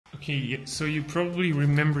Okay, yeah, so you probably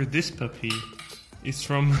remember this puppy. It's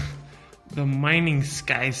from the Mining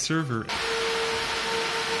Sky server.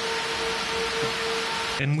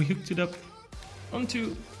 And we hooked it up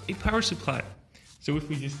onto a power supply. So if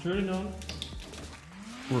we just turn it on,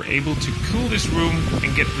 we're able to cool this room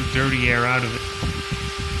and get the dirty air out of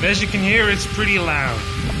it. As you can hear, it's pretty loud,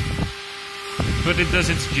 but it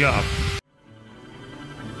does its job.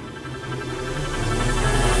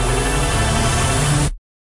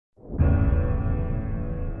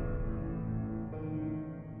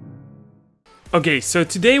 Okay, so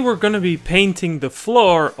today we're gonna be painting the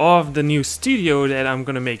floor of the new studio that I'm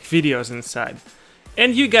gonna make videos inside.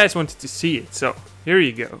 And you guys wanted to see it, so here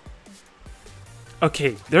you go.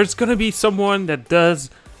 Okay, there's gonna be someone that does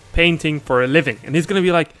painting for a living, and he's gonna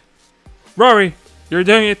be like, Rory, you're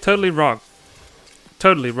doing it totally wrong.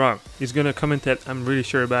 Totally wrong. He's gonna comment that I'm really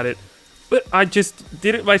sure about it. But I just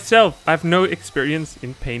did it myself. I have no experience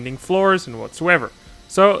in painting floors and whatsoever.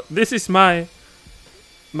 So this is my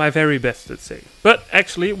very best, let's say. But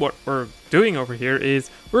actually what we're doing over here is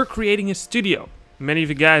we're creating a studio. Many of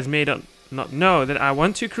you guys may not know that I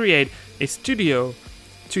want to create a studio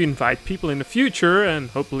to invite people in the future and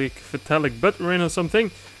hopefully Vitalik Buterin or something,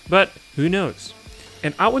 but who knows.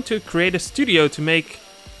 And I want to create a studio to make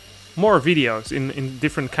more videos in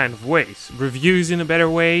different kind of ways. Reviews in a better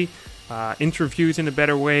way, interviews in a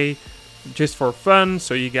better way, just for fun,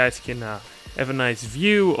 so you guys can have a nice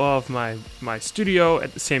view of my studio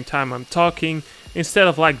at the same time I'm talking. Instead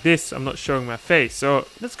of like this, I'm not showing my face. So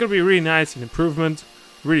that's gonna be really nice, an improvement,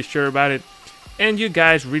 really sure about it. And you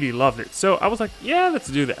guys really loved it. So I was like, yeah, let's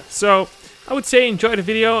do that. So I would say enjoy the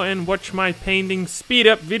video and watch my painting speed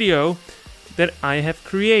up video that I have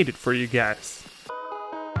created for you guys.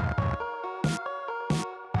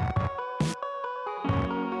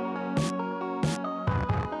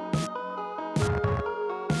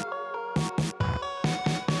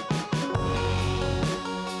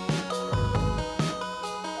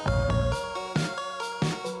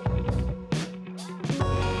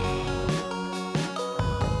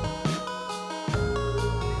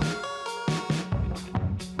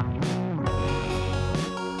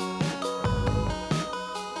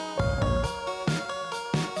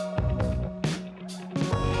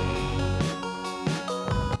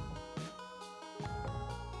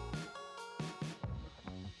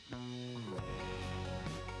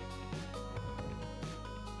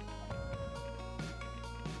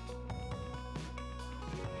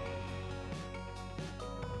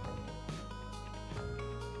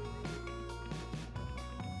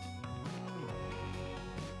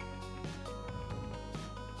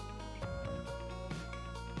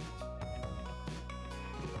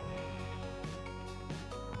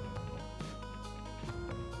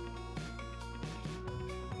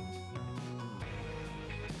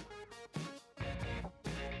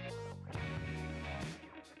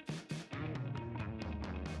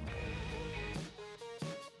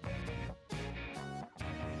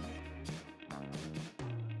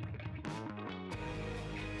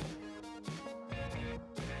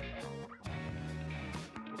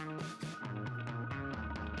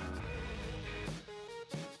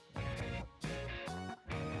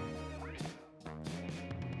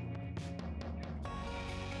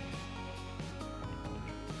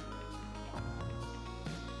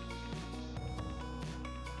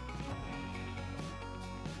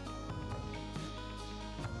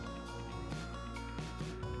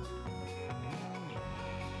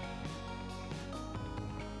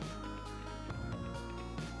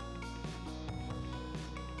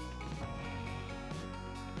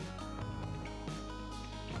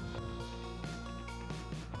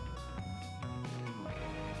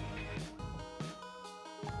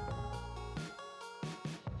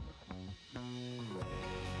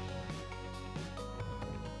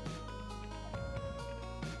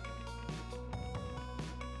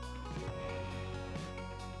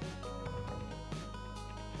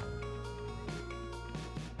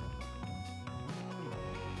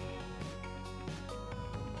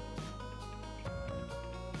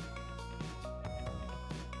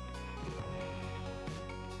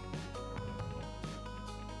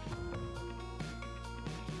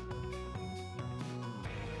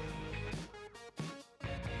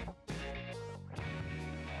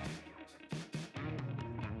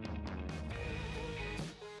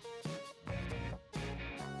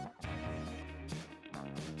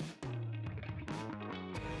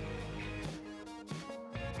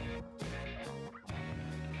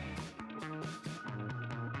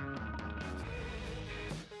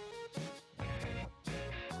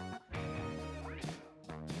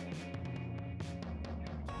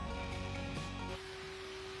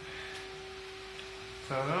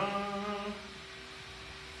 Ta-da!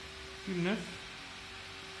 Good enough.